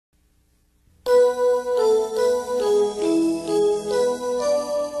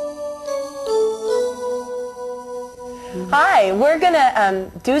right, we're going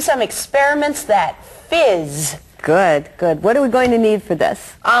to do some experiments that fizz. Good, good. What are we going to need for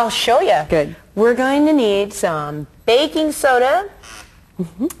this? I'll show you. Good. We're going to need some baking soda,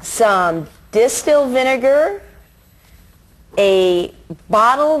 some distilled vinegar, a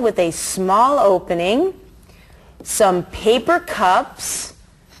bottle with a small opening, some paper cups,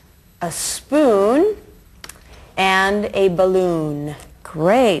 a spoon, and a balloon.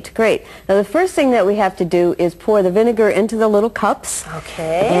 Great, great. Now the first thing that we have to do is pour the vinegar into the little cups.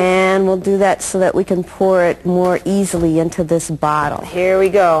 Okay. And we'll do that so that we can pour it more easily into this bottle. Here we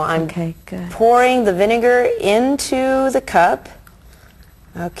go. I'm good. pouring the vinegar into the cup.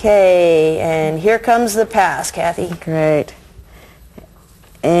 Okay, and here comes the pass, Kathy. Great.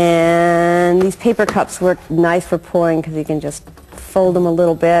 And these paper cups work nice for pouring because you can just fold them a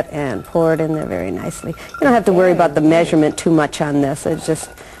little bit and pour it in there very nicely. You don't have to worry about the measurement too much on this. It's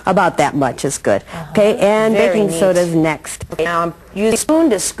just about that much is good. Okay, and baking soda's next. Okay, now I'm using a spoon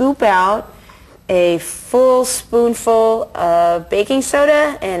to scoop out a full spoonful of baking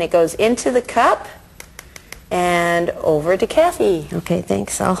soda, and it goes into the cup and over to Kathy. Okay,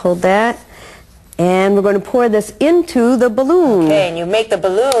 thanks. I'll hold that. And we're going to pour this into the balloon. Okay, and you make the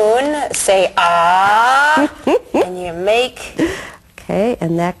balloon say ah, and you make... Okay,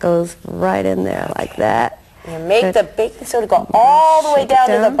 and that goes right in there like that. You make the baking soda go all the way down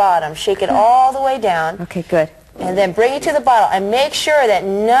to the bottom. Shake it all the way down. Okay, good. And then bring it to the bottle and make sure that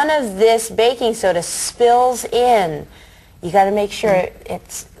none of this baking soda spills in. You got to make sure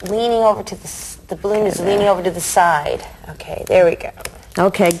it's leaning over to the balloon is leaning over to the side. Okay, there we go.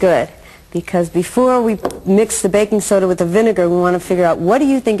 Okay, good. Because before we mix the baking soda with the vinegar, we want to figure out what do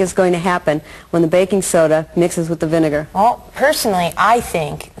you think is going to happen when the baking soda mixes with the vinegar? Well, personally, I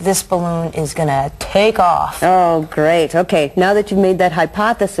think this balloon is going to take off. Oh, great. Okay, now that you've made that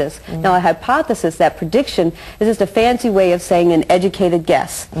hypothesis, now a hypothesis, that prediction, is just a fancy way of saying an educated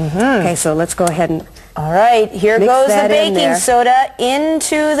guess. Okay, so let's go ahead and... All right, here goes the baking soda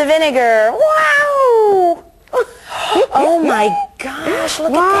into the vinegar. Wow! Oh my gosh,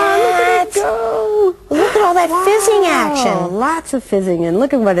 look at that. Look at it go. Look at all that fizzing action. Lots of fizzing, and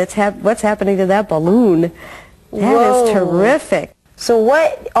look at what's happening to that balloon. That is terrific. So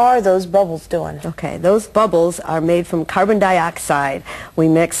what are those bubbles doing? Okay, those bubbles are made from carbon dioxide. We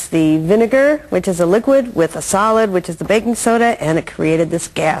mix the vinegar, which is a liquid, with a solid, which is the baking soda, and it created this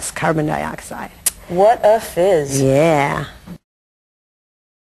gas, carbon dioxide. What a fizz. Yeah.